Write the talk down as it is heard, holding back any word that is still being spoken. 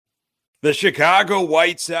The Chicago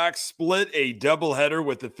White Sox split a doubleheader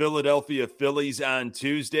with the Philadelphia Phillies on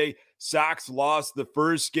Tuesday. Sox lost the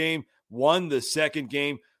first game, won the second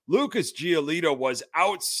game. Lucas Giolito was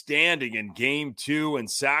outstanding in game two,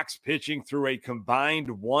 and Sox pitching through a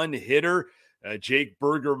combined one-hitter. Jake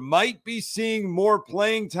Burger might be seeing more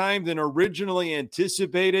playing time than originally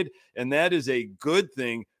anticipated, and that is a good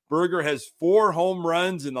thing. Burger has 4 home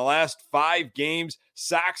runs in the last 5 games.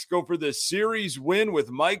 Sox go for the series win with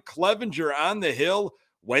Mike Clevenger on the hill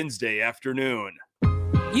Wednesday afternoon.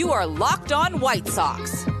 You are Locked On White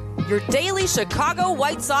Sox, your daily Chicago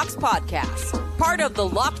White Sox podcast. Part of the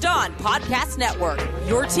Locked On Podcast Network,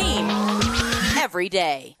 your team every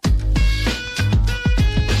day.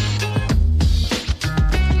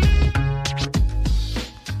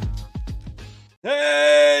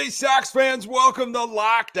 Hey, Sox fans, welcome to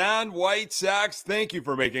Locked On White Sox. Thank you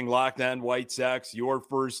for making Locked On White Sox your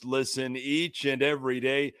first listen each and every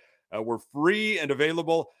day. We're free and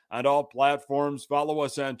available on all platforms. Follow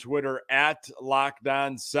us on Twitter at Locked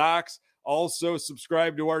On Sox. Also,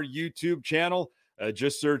 subscribe to our YouTube channel.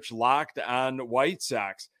 Just search Locked On White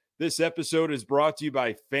Sox. This episode is brought to you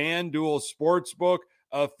by FanDuel Sportsbook,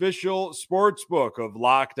 official sportsbook of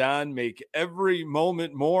Locked On. Make every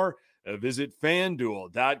moment more. Visit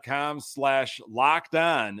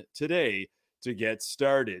FanDuel.com/lockedon today to get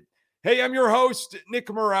started. Hey, I'm your host, Nick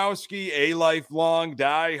Morawski, a lifelong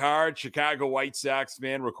diehard Chicago White Sox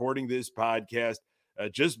fan, recording this podcast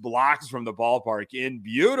just blocks from the ballpark in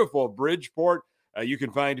beautiful Bridgeport. You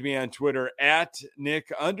can find me on Twitter at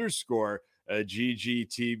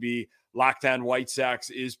Nick_GGTB. Locked On White Sox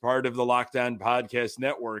is part of the Locked On Podcast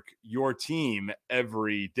Network, your team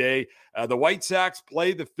every day. The White Sox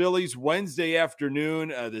play the Phillies Wednesday afternoon.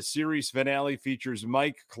 The series finale features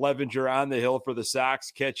Mike Clevenger on the hill for the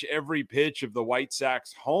Sox. Catch every pitch of the White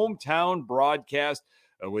Sox hometown broadcast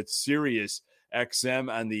with Sirius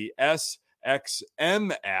XM on the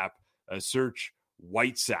SXM app. Search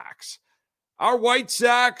White Sox. Our White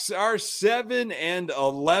Sox are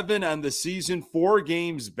 7-11 on the season, 4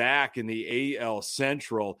 games back in the AL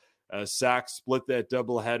Central. Sox split that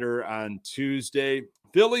doubleheader on Tuesday.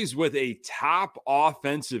 Phillies with a top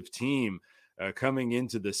offensive team coming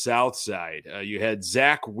into the South Side. You had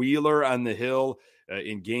Zach Wheeler on the hill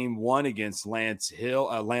in Game 1 against Lance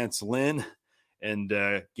Lynn, and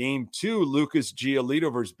Game 2, Lucas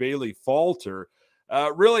Giolito versus Bailey Falter.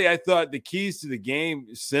 Really, I thought the keys to the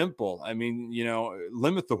game simple. I mean,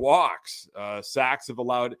 limit the walks. Sox have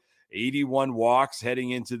allowed 81 walks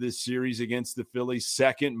heading into this series against the Phillies,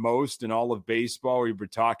 second most in all of baseball. We've been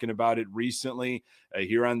talking about it recently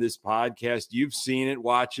here on this podcast. You've seen it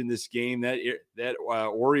watching this game, that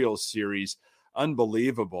Orioles series.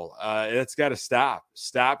 Unbelievable. It's got to stop.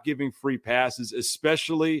 Stop giving free passes,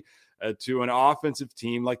 especially to an offensive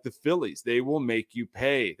team like the Phillies. They will make you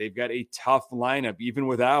pay. They've got a tough lineup, even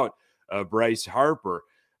without Bryce Harper.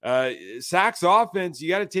 Sox offense, you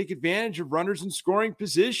got to take advantage of runners in scoring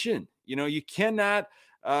position. You cannot,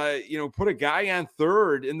 put a guy on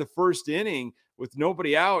third in the first inning with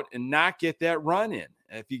nobody out and not get that run in.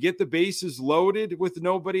 If you get the bases loaded with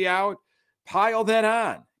nobody out, pile that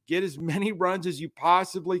on. Get as many runs as you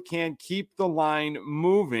possibly can. Keep the line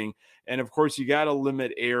moving. And, of course, you got to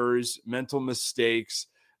limit errors, mental mistakes,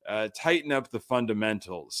 tighten up the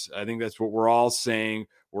fundamentals. I think that's what we're all saying.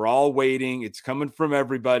 We're all waiting. It's coming from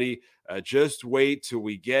everybody. Just wait till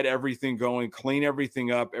we get everything going, clean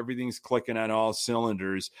everything up. Everything's clicking on all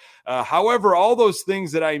cylinders. However, all those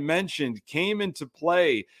things that I mentioned came into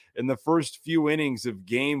play in the first few innings of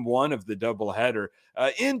Game 1 of the doubleheader.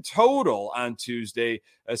 In total on Tuesday,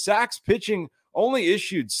 Sox pitching only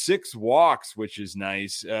issued 6 walks, which is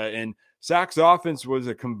nice. And Sox offense was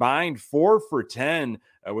a combined 4 for 10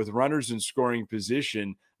 with runners in scoring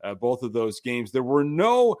position. Both of those games. There were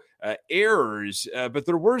no errors, but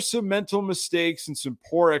there were some mental mistakes and some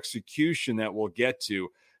poor execution that we'll get to.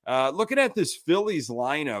 Looking at this Phillies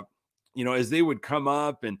lineup, as they would come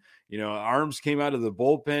up and, arms came out of the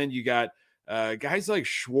bullpen, you got guys like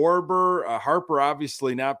Schwarber, Harper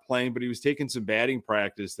obviously not playing, but he was taking some batting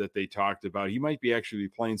practice that they talked about. He might be actually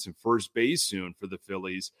playing some first base soon for the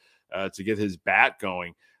Phillies to get his bat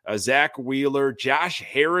going. Zach Wheeler, Josh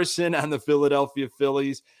Harrison on the Philadelphia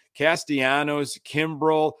Phillies, Castellanos,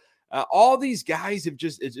 Kimbrel. All these guys have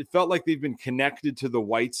it felt like they've been connected to the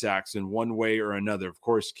White Sox in one way or another. Of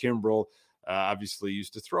course, Kimbrel obviously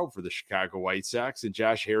used to throw for the Chicago White Sox, and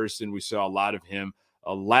Josh Harrison, we saw a lot of him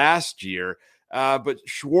last year. But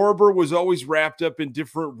Schwarber was always wrapped up in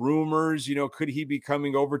different rumors. Could he be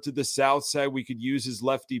coming over to the South Side? We could use his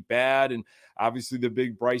lefty bat, and obviously the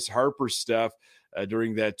big Bryce Harper stuff.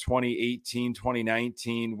 during that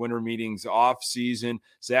 2018-2019 winter meetings off season.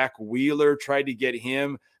 Zach Wheeler tried to get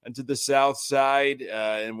him into the South Side,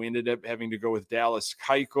 and we ended up having to go with Dallas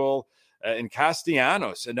Keuchel. And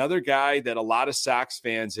Castellanos, another guy that a lot of Sox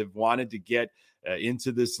fans have wanted to get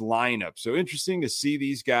into this lineup. So interesting to see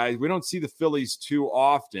these guys. We don't see the Phillies too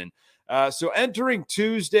often. So entering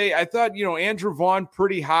Tuesday, I thought, Andrew Vaughn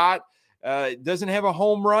pretty hot. Doesn't have a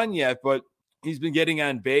home run yet, but he's been getting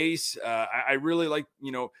on base. I really like,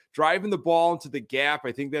 driving the ball into the gap.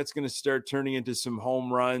 I think that's going to start turning into some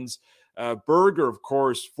home runs. Berger, of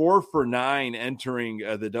course, 4 for 9 entering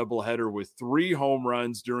the doubleheader with 3 home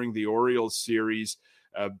runs during the Orioles series.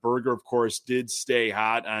 Berger, of course, did stay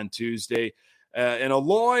hot on Tuesday. And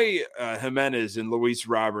Eloy Jimenez and Luis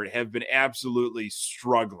Robert have been absolutely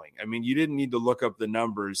struggling. I mean, you didn't need to look up the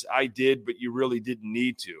numbers. I did, but you really didn't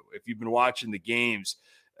need to. If you've been watching the games,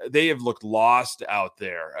 they have looked lost out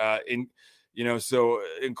there. So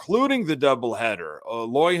including the doubleheader,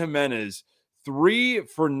 Eloy Jimenez, 3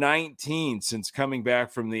 for 19 since coming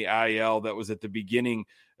back from the IL. That was at the beginning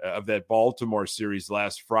of that Baltimore series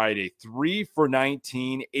last Friday. 3 for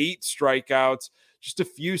 19, 8 strikeouts, just a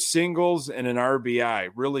few singles and an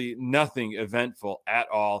RBI. Really nothing eventful at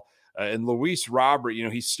all. And Luis Robert,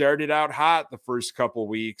 he started out hot the first couple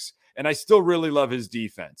weeks, and I still really love his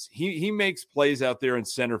defense. He makes plays out there in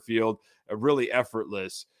center field, really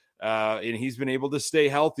effortless. And he's been able to stay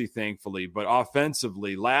healthy, thankfully. But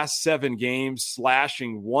offensively, last 7 games,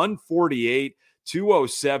 slashing 148,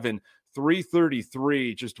 207,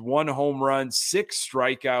 333, just 1 home run, 6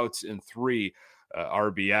 strikeouts, and 3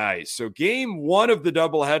 RBIs. So game 1 of the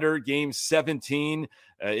doubleheader, game 17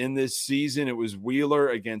 in this season, it was Wheeler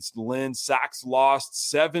against Lynn. Sox lost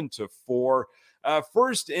 7-4.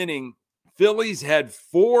 First inning, Phillies had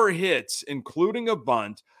 4 hits, including a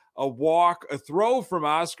bunt, a walk, a throw from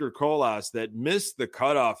Oscar Colas that missed the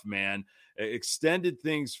cutoff man, extended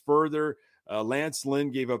things further. Lance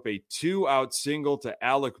Lynn gave up a 2-out single to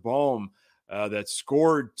Alec Boehm that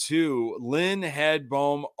scored 2. Lynn had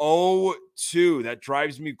Boehm 0-2. That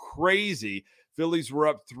drives me crazy. Phillies were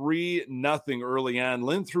up 3-0 early on.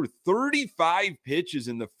 Lynn threw 35 pitches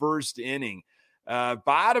in the first inning.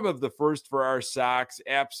 Bottom of the first for our Sox,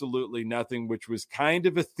 absolutely nothing, which was kind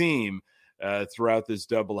of a theme throughout this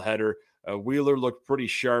doubleheader. Wheeler looked pretty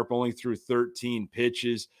sharp, only threw 13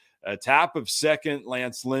 pitches. Top of second,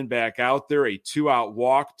 Lance Lynn back out there, a 2-out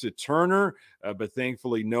walk to Turner, but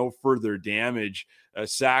thankfully no further damage.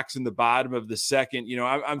 Sox in the bottom of the second.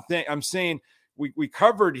 I'm saying we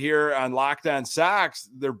covered here on Locked On Sox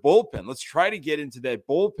their bullpen. Let's try to get into that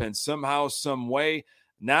bullpen somehow, some way.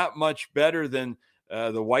 Not much better than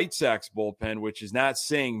the White Sox bullpen, which is not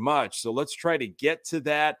saying much. So let's try to get to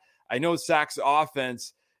that. I know Sox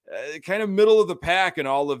offense, kind of middle of the pack in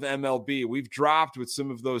all of MLB. We've dropped with some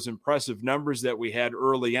of those impressive numbers that we had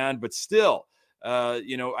early on, but still,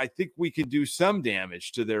 I think we can do some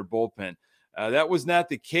damage to their bullpen. That was not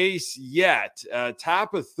the case yet.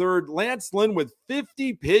 Top of third, Lance Lynn with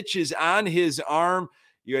 50 pitches on his arm.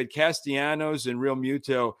 You had Castellanos and Real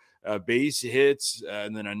Muto base hits,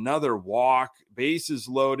 and then another walk, bases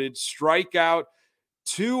loaded, strikeout.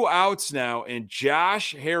 2 outs now, and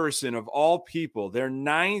Josh Harrison, of all people, their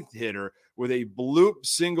 9th hitter, with a bloop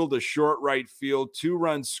single to short right field,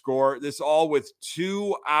 2-run score. This all with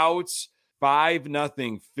 2 outs,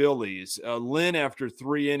 5-0 Phillies. Lynn, after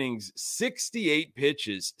 3 innings, 68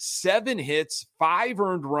 pitches, 7 hits, 5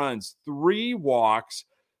 earned runs, 3 walks,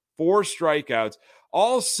 4 strikeouts,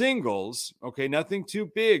 all singles. Okay, nothing too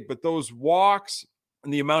big, but those walks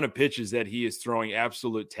and the amount of pitches that he is throwing,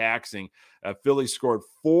 absolute taxing. Phillies scored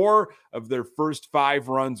 4 of their first 5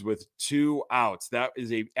 runs with 2 outs. That is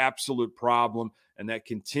an absolute problem, and that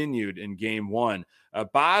continued in game 1.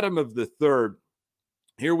 Bottom of the third,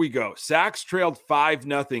 here we go. Sox trailed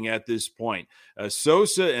 5-0 at this point.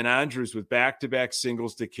 Sosa and Andrews with back-to-back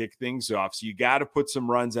singles to kick things off. So you got to put some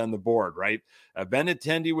runs on the board, right?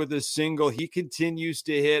 Benintendi with a single. He continues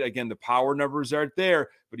to hit. Again, the power numbers aren't there,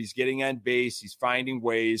 but he's getting on base. He's finding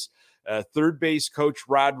ways. Third base coach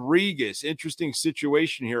Rodriguez, interesting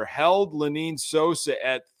situation here, held Lenyn Sosa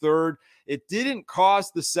at third. It didn't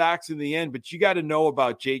cost the Sox in the end, but you got to know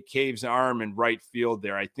about Jake Cave's arm in right field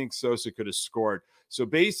there. I think Sosa could have scored. So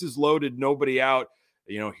bases loaded, nobody out.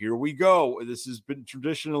 Here we go. This has been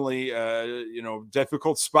traditionally,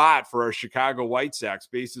 difficult spot for our Chicago White Sox.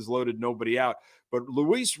 Bases loaded, nobody out. But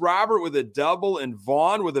Luis Robert with a double and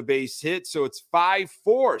Vaughn with a base hit. So it's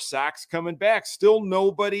 5-4. Sox coming back. Still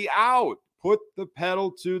nobody out. Put the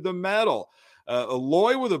pedal to the metal.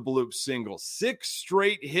 Eloy with a bloop single. 6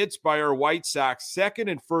 straight hits by our White Sox. Second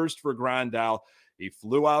and first for Grandal. He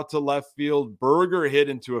flew out to left field. Berger hit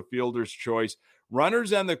into a fielder's choice.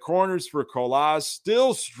 Runners on the corners for Colas,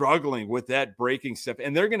 still struggling with that breaking stuff,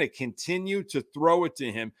 and they're going to continue to throw it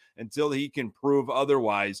to him until he can prove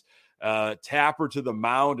otherwise. Tapper to the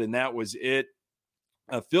mound, and that was it.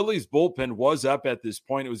 Phillies bullpen was up at this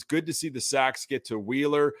point. It was good to see the Sox get to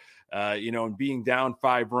Wheeler, and being down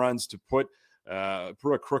 5 runs to put a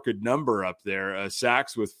crooked number up there.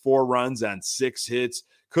 Sox with 4 runs on 6 hits.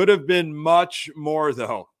 Could have been much more,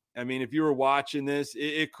 though. I mean, if you were watching this,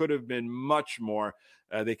 it could have been much more.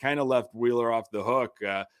 They kind of left Wheeler off the hook,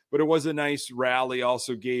 but it was a nice rally.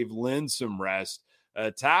 Also gave Lynn some rest.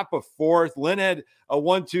 Top of 4th, Lynn had a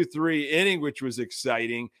 1-2-3 inning, which was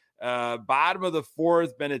exciting. Bottom of the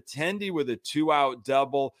 4th, Benintendi with a 2-out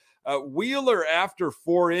double. Wheeler, after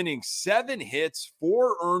 4 innings, 7 hits,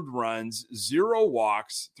 4 earned runs, 0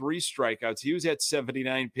 walks, 3 strikeouts. He was at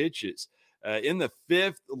 79 pitches. In the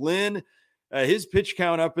 5th, Lynn, his pitch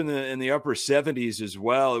count up in the upper 70s as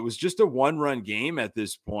well. It was just a 1-run game at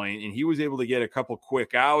this point, and he was able to get a couple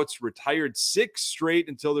quick outs, retired 6 straight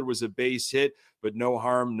until there was a base hit, but no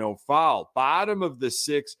harm, no foul. Bottom of the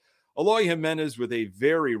 6th, Eloy Jimenez with a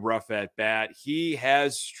very rough at bat. He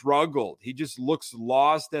has struggled. He just looks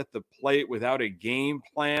lost at the plate without a game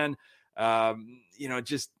plan.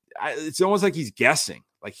 It's almost like he's guessing.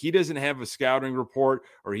 Like he doesn't have a scouting report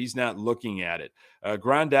or he's not looking at it.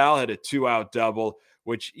 Grandal had a 2-out double,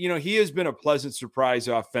 which, he has been a pleasant surprise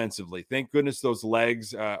offensively. Thank goodness those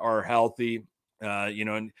legs are healthy,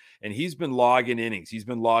 and he's been logging innings. He's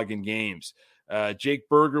been logging games. Jake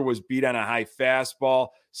Berger was beat on a high fastball.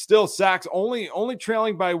 Still, Sox only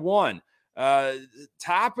trailing by 1.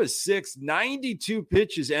 Top of 6, 92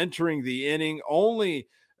 pitches entering the inning. Only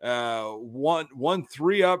one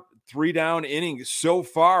 3-up, 3-down inning so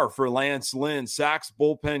far for Lance Lynn. Sox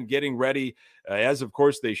bullpen getting ready, as of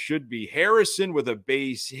course they should be. Harrison with a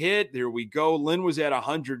base hit. There we go. Lynn was at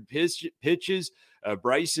 100 pitches.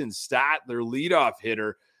 Bryson Stott, their leadoff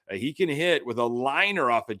hitter, he can hit with a liner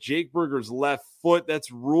off of Jake Berger's left foot.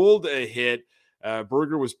 That's ruled a hit.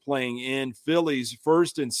 Berger was playing in. Phillies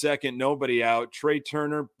 1st and 2nd, nobody out. Trey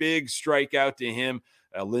Turner, big strikeout to him.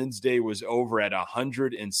 Lynn's day was over at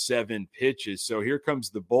 107 pitches. So here comes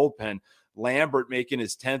the bullpen. Lambert making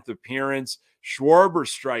his 10th appearance. Schwarber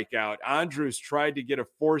strikeout. Andrews tried to get a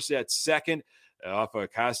force at second off a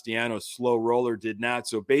Castellanos slow roller, did not.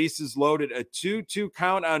 So bases loaded, a 2-2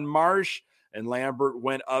 count on Marsh, and Lambert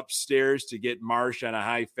went upstairs to get Marsh on a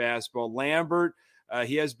high fastball. Lambert,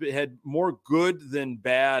 he has had more good than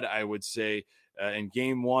bad, I would say, in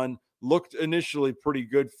game 1. Looked initially pretty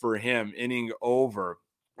good for him, inning over.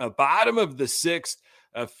 Bottom of the 6th,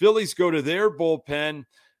 Phillies go to their bullpen.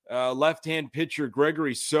 Left-hand pitcher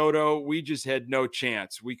Gregory Soto, we just had no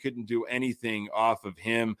chance. We couldn't do anything off of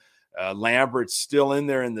him. Lambert's still in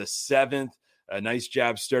there in the 7th. A nice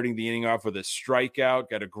job starting the inning off with a strikeout,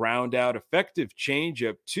 got a ground out, effective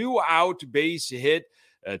changeup, 2-out base hit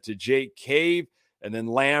to Jake Cave. And then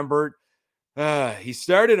Lambert, he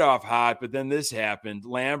started off hot, but then this happened.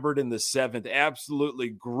 Lambert in the 7th absolutely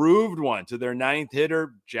grooved one to their 9th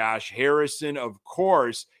hitter, Josh Harrison. Of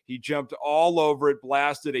course, he jumped all over it,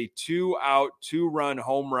 blasted a 2-out, 2-run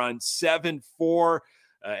home run, 7-4.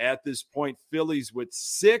 At this point, Phillies with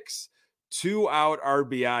 6 2-out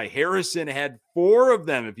RBI. Harrison had 4 of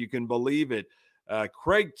them, if you can believe it.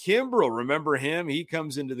 Craig Kimbrell, remember him? He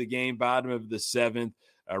comes into the game, bottom of the 7th.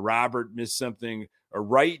 Robert missed something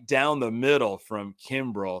right down the middle from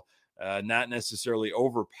Kimbrell, not necessarily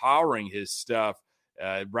overpowering his stuff.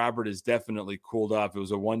 Robert has definitely cooled off. It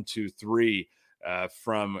was a 1-2-3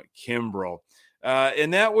 from Kimbrell.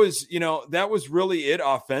 And that was really it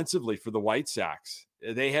offensively for the White Sox.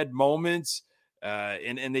 They had moments,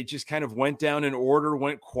 and they just kind of went down in order,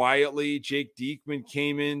 went quietly. Jake Diekman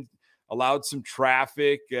came in, allowed some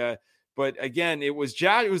traffic. But again, it was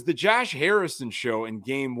the Josh Harrison show in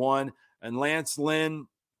game 1, and Lance Lynn,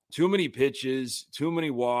 too many pitches, too many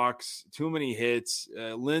walks, too many hits.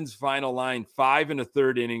 Lynn's final line, 5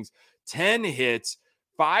 1/3 innings, 10 hits,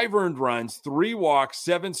 5 earned runs, 3 walks,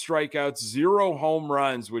 7 strikeouts, 0 home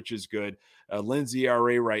runs, which is good. Lynn's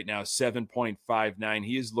ERA right now, 7.59.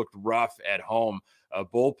 He has looked rough at home.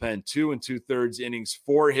 Bullpen, 2 2/3 innings,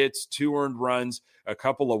 4 hits, 2 earned runs, a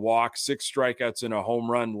couple of walks, 6 strikeouts, and a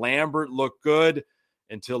home run. Lambert looked good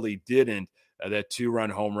until he didn't. That 2-run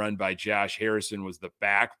home run by Josh Harrison was the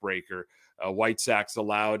backbreaker. White Sox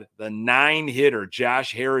allowed the 9-hitter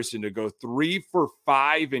Josh Harrison to go 3 for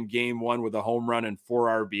 5 in game 1 with a home run and 4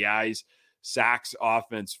 RBIs. Sox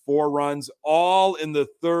offense, 4 runs, all in the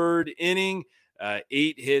 3rd inning,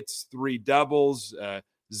 8 hits, 3 doubles.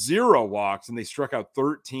 0 walks, and they struck out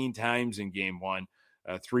 13 times in game one.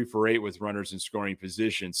 3 for 8 with runners in scoring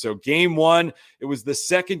position. So game one, it was the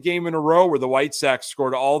second game in a row where the White Sox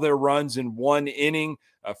scored all their runs in one inning,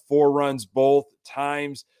 4 runs both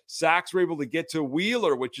times. Sox were able to get to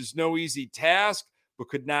Wheeler, which is no easy task, but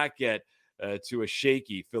could not get to a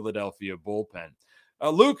shaky Philadelphia bullpen.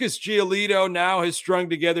 Lucas Giolito now has strung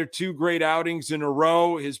together 2 great outings in a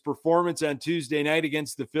row. His performance on Tuesday night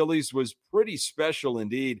against the Phillies was pretty special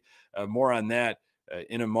indeed. More on that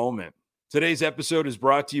in a moment. Today's episode is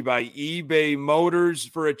brought to you by eBay Motors.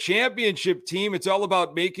 For a championship team, it's all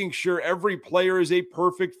about making sure every player is a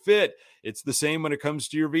perfect fit. It's the same when it comes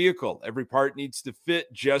to your vehicle. Every part needs to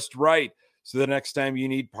fit just right. So the next time you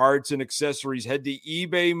need parts and accessories, head to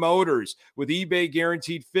eBay Motors. With eBay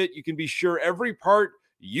Guaranteed Fit, you can be sure every part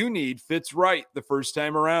you need fits right the first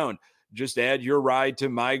time around. Just add your ride to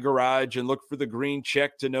My Garage and look for the green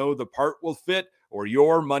check to know the part will fit or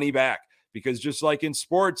your money back. Because just like in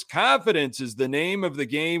sports, confidence is the name of the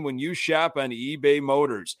game when you shop on eBay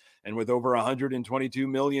Motors. And with over 122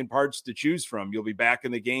 million parts to choose from, you'll be back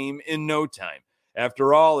in the game in no time.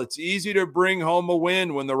 After all, it's easy to bring home a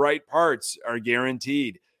win when the right parts are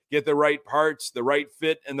guaranteed. Get the right parts, the right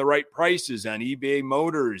fit, and the right prices on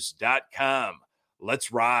ebaymotors.com. Let's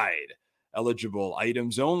ride. Eligible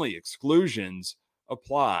items only. Exclusions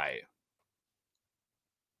apply.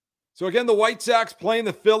 So again, the White Sox playing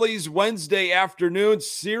the Phillies Wednesday afternoon,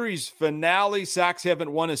 series finale. Sox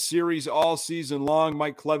haven't won a series all season long.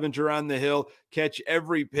 Mike Clevenger on the hill. Catch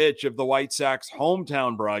every pitch of the White Sox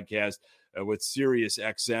hometown broadcast with Sirius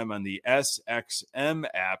XM on the SXM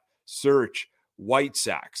app. Search White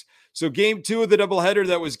Sox. So game 2 of the doubleheader,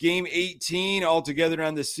 that was game 18 altogether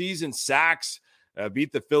on the season. Sox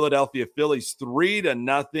beat the Philadelphia Phillies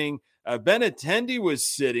 3-0. Benintendi was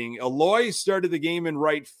sitting. Eloy started the game in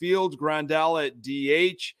right field. Grandal at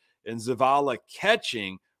DH and Zavala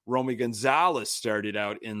catching. Romy Gonzalez started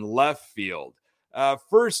out in left field.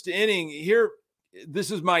 First inning here, this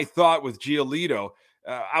is my thought with Giolito.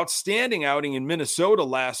 Outstanding outing in Minnesota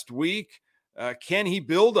last week. Can he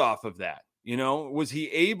build off of that? You know, was he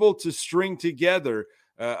able to string together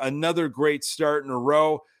another great start in a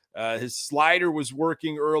row? His slider was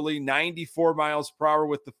working early, 94 miles per hour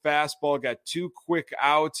with the fastball, got 2 quick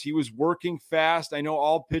outs. He was working fast. I know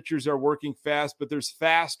all pitchers are working fast, but there's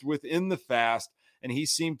fast within the fast, and he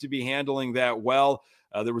seemed to be handling that well.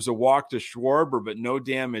 There was a walk to Schwarber, but no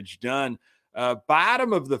damage done.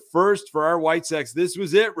 Bottom of the first for our White Sox, this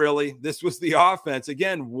was it, really. This was the offense.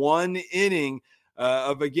 Again, 1 inning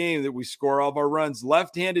of a game that we score all of our runs.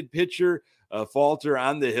 Left-handed pitcher, falter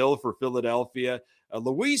on the hill for Philadelphia.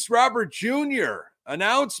 Luis Robert Jr.,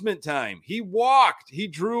 announcement time. He walked. He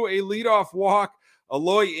drew a leadoff walk.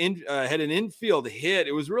 Eloy had an infield hit.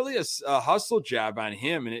 It was really a hustle job on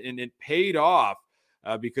him, and it paid off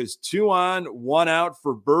because 2 on, 1 out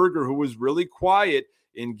for Berger, who was really quiet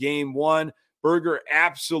in game 1. Berger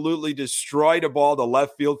absolutely destroyed a ball to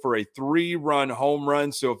left field for a 3-run home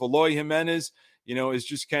run. So if Eloy Jimenez, is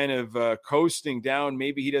just kind of coasting down,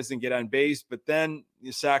 maybe he doesn't get on base, but then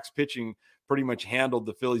the Sox pitching pretty much handled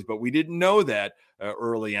the Phillies, but we didn't know that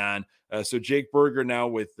early on. So Jake Berger now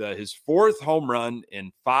with his 4th home run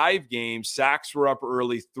in 5 games. Sox were up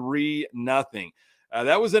early 3-0.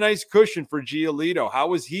 That was a nice cushion for Giolito. How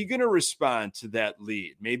was he going to respond to that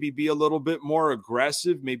lead? Maybe be a little bit more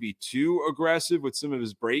aggressive, maybe too aggressive with some of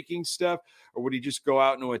his breaking stuff, or would he just go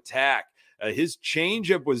out and attack? His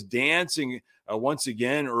changeup was dancing once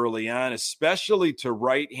again early on, especially to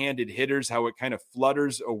right-handed hitters, how it kind of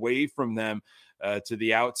flutters away from them to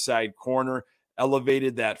the outside corner,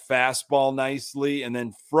 elevated that fastball nicely, and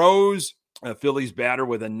then froze Phillies batter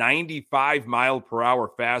with a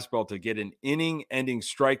 95-mile-per-hour fastball to get an inning-ending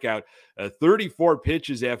strikeout. 34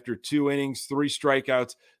 pitches after 2 innings, 3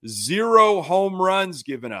 strikeouts, 0 home runs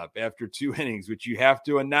given up after 2 innings, which you have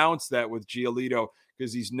to announce that with Giolito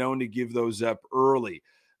because he's known to give those up early.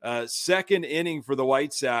 Second inning for the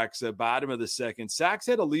White Sox, bottom of the second. Sox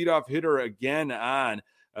had a leadoff hitter again on,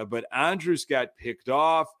 but Andrus got picked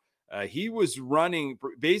off. He was running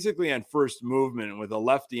basically on first movement with a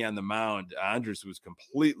lefty on the mound. Andrus was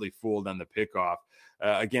completely fooled on the pickoff.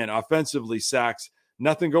 Again, offensively, Sox,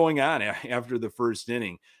 nothing going on after the first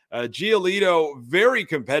inning. Giolito, very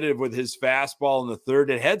competitive with his fastball in the third.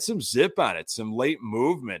 It had some zip on it, some late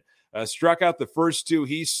movement. Struck out the first 2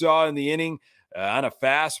 he saw in the inning on a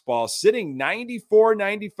fastball, sitting 94,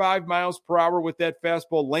 95 miles per hour with that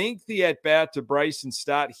fastball. Lengthy at bat to Bryson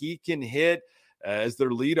Stott. He can hit as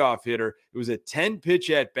their leadoff hitter. It was a 10-pitch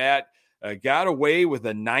at bat. Got away with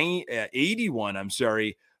a 81,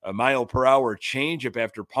 a mile-per-hour changeup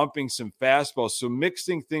after pumping some fastballs. So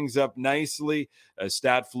mixing things up nicely.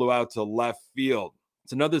 Stat flew out to left field.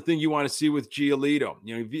 It's another thing you want to see with Giolito.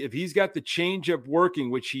 If he's got the changeup working,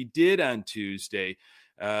 which he did on Tuesday,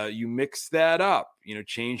 you mix that up.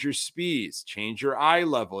 Change your speeds, change your eye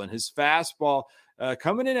level, and his fastball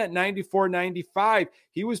coming in at 94, 95.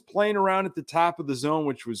 He was playing around at the top of the zone,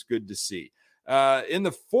 which was good to see. In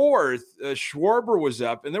the fourth, Schwarber was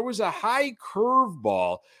up, and there was a high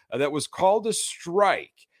curveball that was called a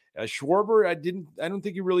strike. Schwarber, I don't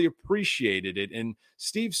think he really appreciated it. And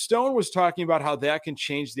Steve Stone was talking about how that can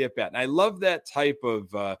change the at-bat. And I love that type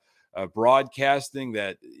of broadcasting,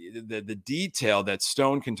 that the detail that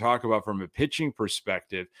Stone can talk about from a pitching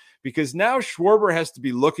perspective, because now Schwarber has to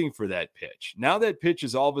be looking for that pitch. Now that pitch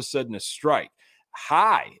is all of a sudden a strike.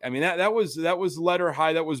 High. I mean, that was letter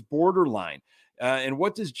high. That was borderline. And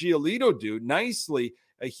what does Giolito do? Nicely,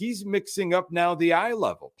 he's mixing up now the eye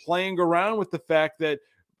level, playing around with the fact that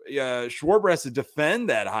Schwarber has to defend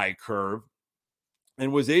that high curve,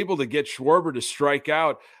 and was able to get Schwarber to strike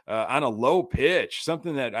out on a low pitch,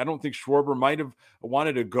 something that I don't think Schwarber might have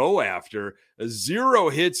wanted to go after. 0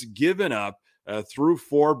 hits given up through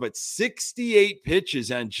 4, but 68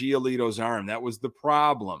 pitches on Giolito's arm. That was the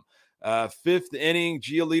problem. Fifth inning,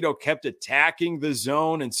 Giolito kept attacking the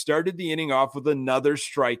zone and started the inning off with another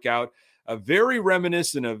strikeout, very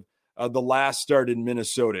reminiscent of the last start in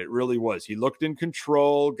Minnesota. It really was. He looked in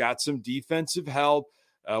control, got some defensive help,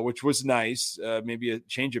 which was nice. Maybe a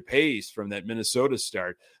change of pace from that Minnesota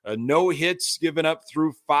start. No hits given up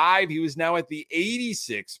through 5. He was now at the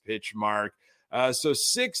 86 pitch mark. So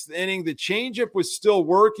 6th inning, the changeup was still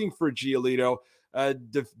working for Giolito.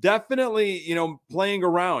 Definitely, playing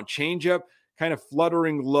around. Changeup kind of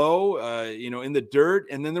fluttering low, in the dirt.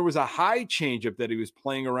 And then there was a high changeup that he was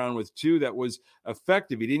playing around with too that was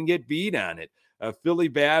effective. He didn't get beat on it. Philly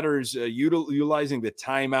batters utilizing the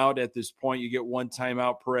timeout at this point. You get 1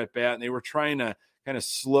 timeout per at bat, and they were trying to kind of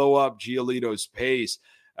slow up Giolito's pace.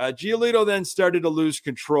 Giolito then started to lose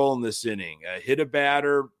control in this inning. Hit a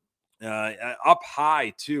batter up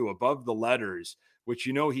high too, above the letters, which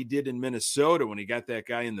he did in Minnesota when he got that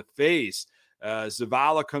guy in the face.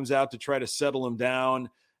 Zavala comes out to try to settle him down.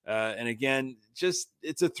 And again,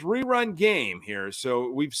 it's a 3-run game here.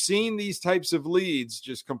 So we've seen these types of leads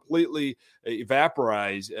just completely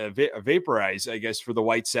vaporize, I guess, for the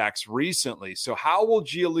White Sox recently. So how will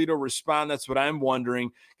Giolito respond? That's what I'm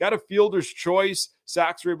wondering. Got a fielder's choice.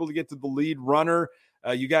 Sox were able to get to the lead runner.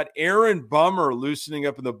 You got Aaron Bummer loosening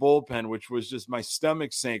up in the bullpen, which was just my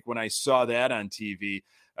stomach sank when I saw that on TV.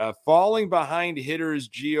 Falling behind hitters,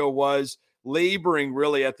 Gio was laboring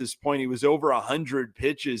really at this point. He was over 100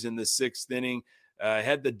 pitches in the 6th inning.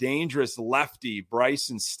 Had the dangerous lefty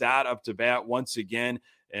Bryson Stott up to bat once again,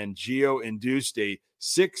 and Gio induced a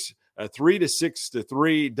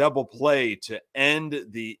 3-6-3 double play to end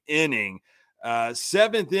the inning.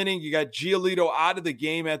 7th inning, you got Giolito out of the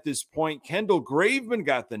game at this point. Kendall Graveman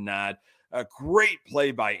got the nod. A great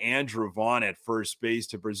play by Andrew Vaughn at first base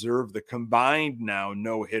to preserve the combined now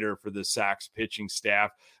no-hitter for the Sox pitching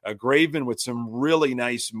staff. Graveman with some really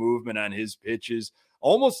nice movement on his pitches,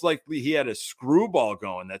 almost like he had a screwball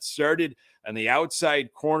going that started on the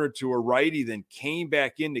outside corner to a righty, then came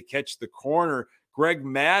back in to catch the corner. Greg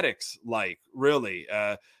Maddux-like, really.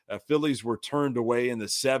 Phillies were turned away in the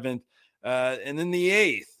 7th. And then the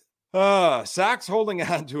 8th, Sox holding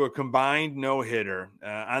on to a combined no-hitter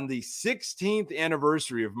on the 16th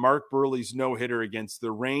anniversary of Mark Burley's no-hitter against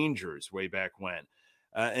the Rangers way back when.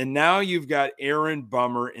 And now you've got Aaron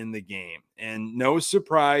Bummer in the game. And no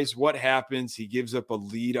surprise, what happens? He gives up a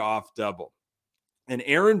lead-off double. And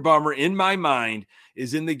Aaron Bummer, in my mind,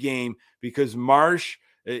 is in the game because Marsh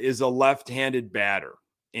is a left-handed batter.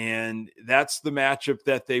 And that's the matchup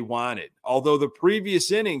that they wanted. Although the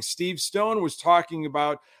previous inning, Steve Stone was talking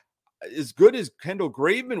about as good as Kendall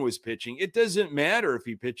Graveman was pitching, it doesn't matter if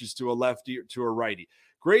he pitches to a lefty or to a righty.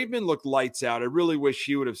 Graveman looked lights out. I really wish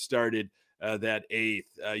he would have started that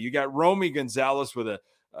 8th. You got Romy Gonzalez with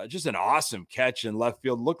just an awesome catch in left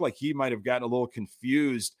field. Looked like he might have gotten a little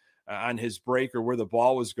confused on his break or where the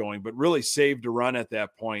ball was going, but really saved a run at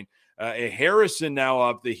that point. Harrison now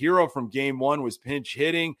up. The hero from game 1 was pinch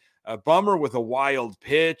hitting. Bummer with a wild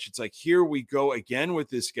pitch. It's like, here we go again with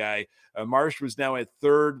this guy. Marsh was now at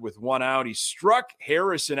 3rd with 1 out. He struck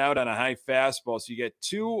Harrison out on a high fastball. So you get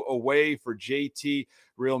 2 away for JT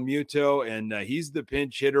Realmuto, and he's the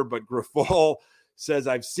pinch hitter. But Grifol says,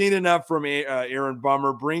 I've seen enough from Aaron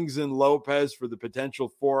Bummer. Brings in Lopez for the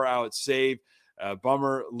potential 4-out save.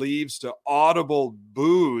 Bummer leaves to audible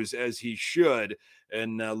boos, as he should.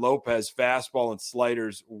 and Lopez fastball and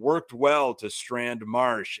sliders worked well to strand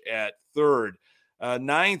Marsh at third.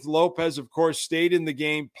 Ninth, Lopez, of course, stayed in the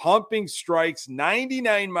game, pumping strikes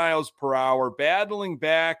 99 miles per hour, battling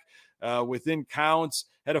back within counts,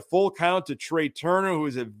 had a full count to Trey Turner, who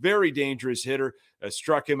is a very dangerous hitter,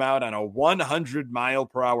 struck him out on a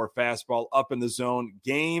 100-mile-per-hour fastball up in the zone.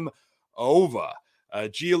 Game over.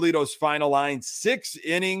 Giolito's final line, 6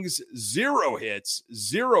 innings, 0 hits,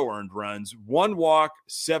 0 earned runs, 1 walk,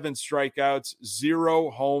 7 strikeouts,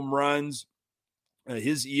 0 home runs.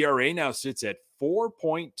 His ERA now sits at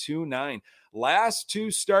 4.29. Last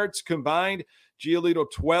 2 starts combined, Giolito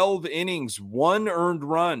 12 innings, 1 earned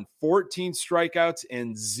run, 14 strikeouts,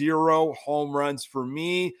 and 0 home runs. For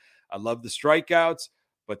me, I love the strikeouts,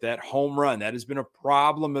 but that home run, that has been a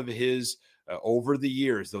problem of his over the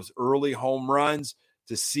years. Those early home runs,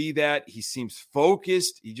 to see that, he seems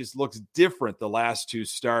focused. He just looks different the last 2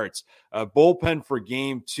 starts. Bullpen for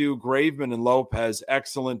game 2, Graveman and Lopez,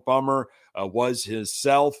 excellent. Bummer was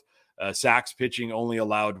himself. Sox pitching only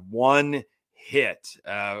allowed 1 hit.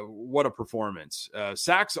 What a performance.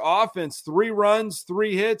 Sox offense, 3 runs,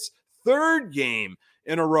 3 hits, third game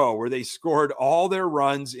in a row where they scored all their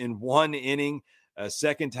runs in 1 inning.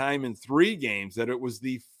 Second time in 3 games that it was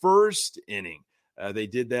the first inning. They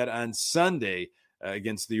did that on Sunday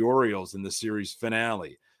against the Orioles in the series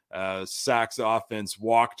finale. Sox offense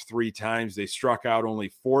walked 3 times. They struck out only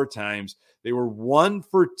 4 times. They were 1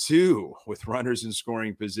 for 2 with runners in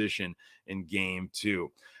scoring position in game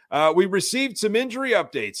 2. We received some injury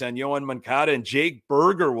updates on Yoan Moncada, and Jake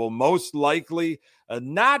Berger will most likely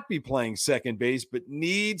not be playing second base, but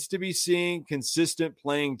needs to be seeing consistent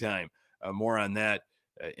playing time. More on that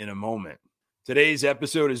in a moment. Today's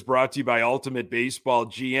episode is brought to you by Ultimate Baseball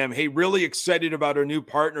GM. Hey, really excited about our new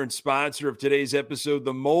partner and sponsor of today's episode,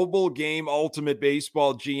 the mobile game Ultimate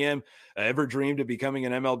Baseball GM. Ever dreamed of becoming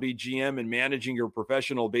an MLB GM and managing your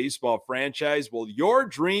professional baseball franchise? Well, your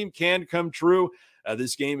dream can come true.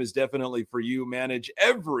 This game is definitely for you. Manage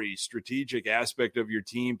every strategic aspect of your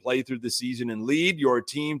team, play through the season, and lead your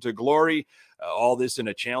team to glory. All this in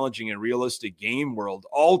a challenging and realistic game world.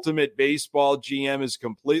 Ultimate Baseball GM is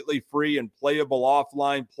completely free and playable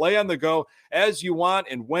offline. Play on the go as you want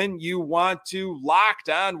and when you want to. Locked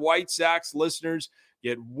On White Sox listeners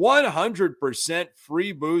get 100%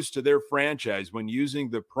 free boost to their franchise when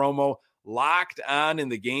using the promo Locked On in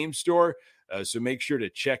the game store. So make sure to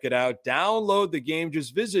check it out. Download the game.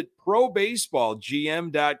 Just visit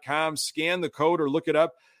probaseballgm.com, scan the code, or look it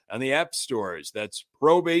up on the app stores. That's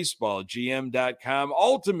probaseballgm.com.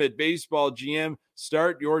 Ultimate Baseball GM.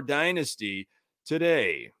 Start your dynasty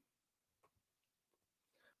today.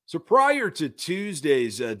 So prior to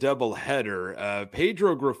Tuesday's doubleheader,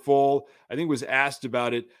 Pedro Grifol, I think, was asked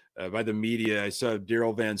about it by the media. I saw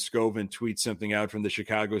Daryl Van Scoven tweet something out from the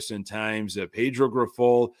Chicago Sun-Times. Pedro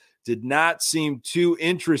Grifol did not seem too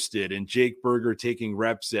interested in Jake Berger taking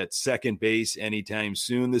reps at second base anytime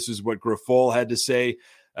soon. This is what Grifol had to say.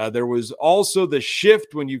 There was also the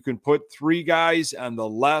shift when you can put 3 guys on the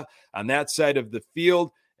left, on that side of the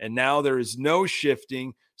field, and now there is no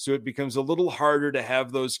shifting, so it becomes a little harder to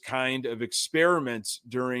have those kind of experiments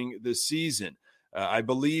during the season. I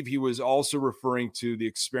believe he was also referring to the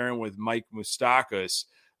experiment with Mike Moustakas,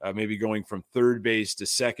 maybe going from third base to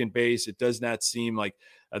second base. It does not seem like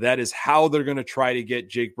that is how they're going to try to get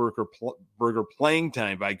Jake Berger playing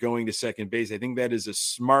time, by going to second base. I think that is a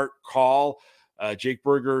smart call. Jake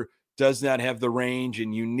Berger does not have the range,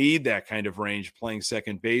 and you need that kind of range playing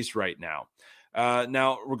second base right now.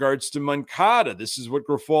 Now, regards to Moncada, this is what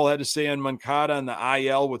Grifol had to say on Moncada on the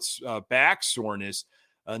IL with back soreness.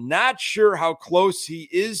 Not sure how close he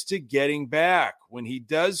is to getting back. When he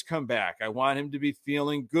does come back, I want him to be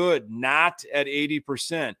feeling good, not at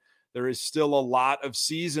 80%. There is still a lot of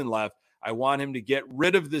season left. I want him to get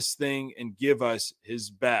rid of this thing and give us his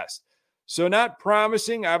best. So not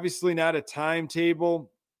promising, obviously not a timetable.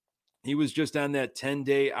 He was just on that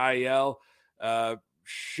 10-day IL.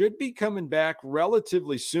 Should be coming back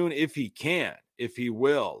relatively soon if he can, if he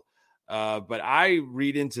will. But I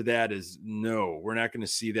read into that as no, we're not going to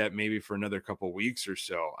see that maybe for another couple of weeks or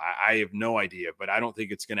so. I have no idea, but I don't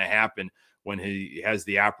think it's going to happen when he has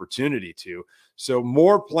the opportunity to. So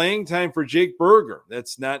more playing time for Jake Berger.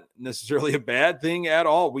 That's not necessarily a bad thing at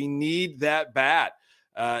all. We need that bat.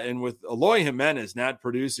 And with Eloy Jimenez not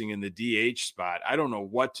producing in the DH spot, I don't know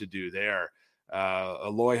what to do there.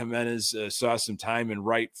 Eloy Jimenez saw some time in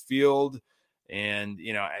right field. And,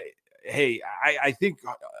 you know, I think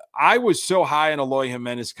I was so high on Eloy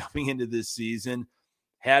Jimenez coming into this season,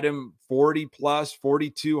 had him 40 plus,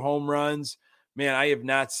 42 home runs. Man, I have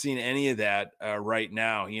not seen any of that right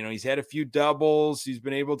now. He's had a few doubles. He's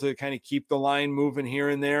been able to kind of keep the line moving here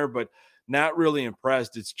and there, but not really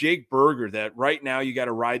impressed. It's Jake Berger that right now you got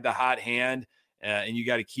to ride the hot hand and you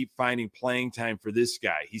got to keep finding playing time for this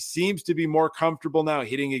guy. He seems to be more comfortable now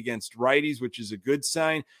hitting against righties, which is a good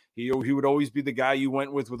sign. He would always be the guy you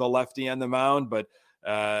went with a lefty on the mound, but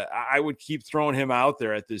I would keep throwing him out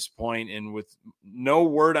there at this point. And with no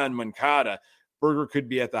word on Moncada, Berger could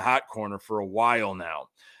be at the hot corner for a while now.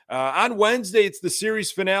 On Wednesday, it's the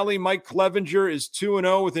series finale. Mike Clevinger is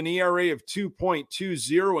 2-0 with an ERA of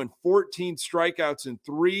 2.20 and 14 strikeouts in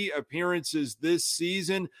 3 appearances this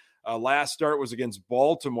season. Last start was against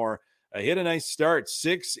Baltimore. Hit a nice start,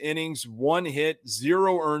 6 innings, 1 hit,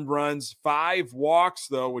 0 earned runs, 5 walks,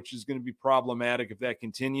 though, which is going to be problematic if that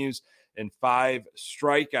continues, and 5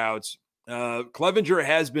 strikeouts. Clevinger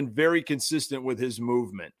has been very consistent with his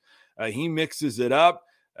movement. He mixes it up.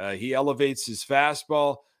 He elevates his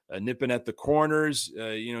fastball, nipping at the corners.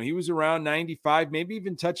 He was around 95, maybe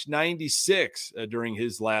even touched 96 during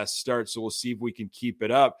his last start. So we'll see if we can keep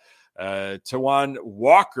it up. Tawan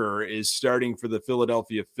Walker is starting for the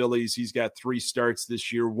Philadelphia Phillies. He's got 3 starts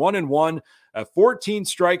this year, 1-1, 14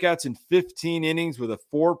 strikeouts in 15 innings with a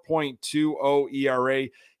 4.20 ERA.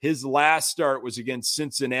 His last start was against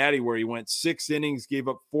Cincinnati, where he went 6 innings, gave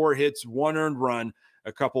up 4 hits, 1 earned run,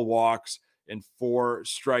 a couple walks, and 4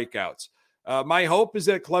 strikeouts. My hope is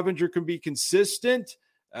that Clevinger can be consistent.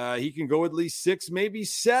 He can go at least 6, maybe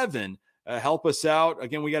 7. Help us out.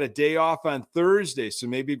 Again, we got a day off on Thursday, so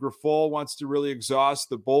maybe Grifol wants to really exhaust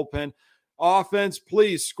the bullpen. Offense,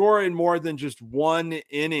 please score in more than just 1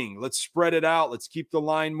 inning. Let's spread it out. Let's keep the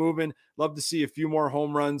line moving. Love to see a few more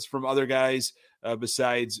home runs from other guys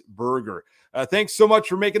besides Berger. Thanks so much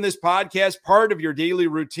for making this podcast part of your daily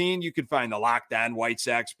routine. You can find the Locked On White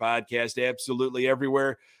Sox podcast absolutely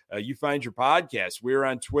everywhere you find your podcast. We're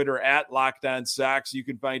on Twitter at Locked On Sox. You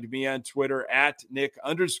can find me on Twitter at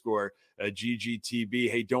Nick_GGTB.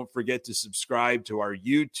 Hey, don't forget to subscribe to our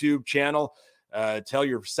YouTube channel. Tell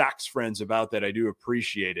your Sox friends about that. I do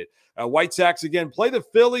appreciate it. White Sox, again, play the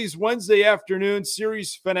Phillies Wednesday afternoon,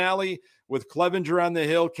 series finale with Clevinger on the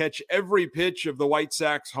hill. Catch every pitch of the White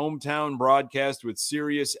Sox hometown broadcast with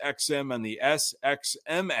Sirius XM on the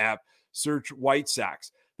SXM app. Search White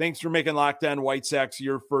Sox. Thanks for making Locked On White Sox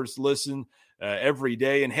your first listen every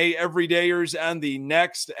day. And hey, everydayers, on the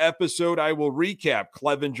next episode, I will recap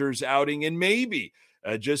Clevinger's outing, and maybe,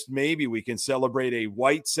 just maybe, we can celebrate a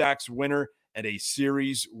White Sox winner and a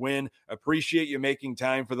series win. Appreciate you making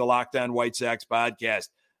time for the Locked On White Sox podcast.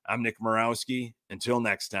 I'm Nick Morawski. Until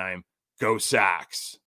next time, go Sox.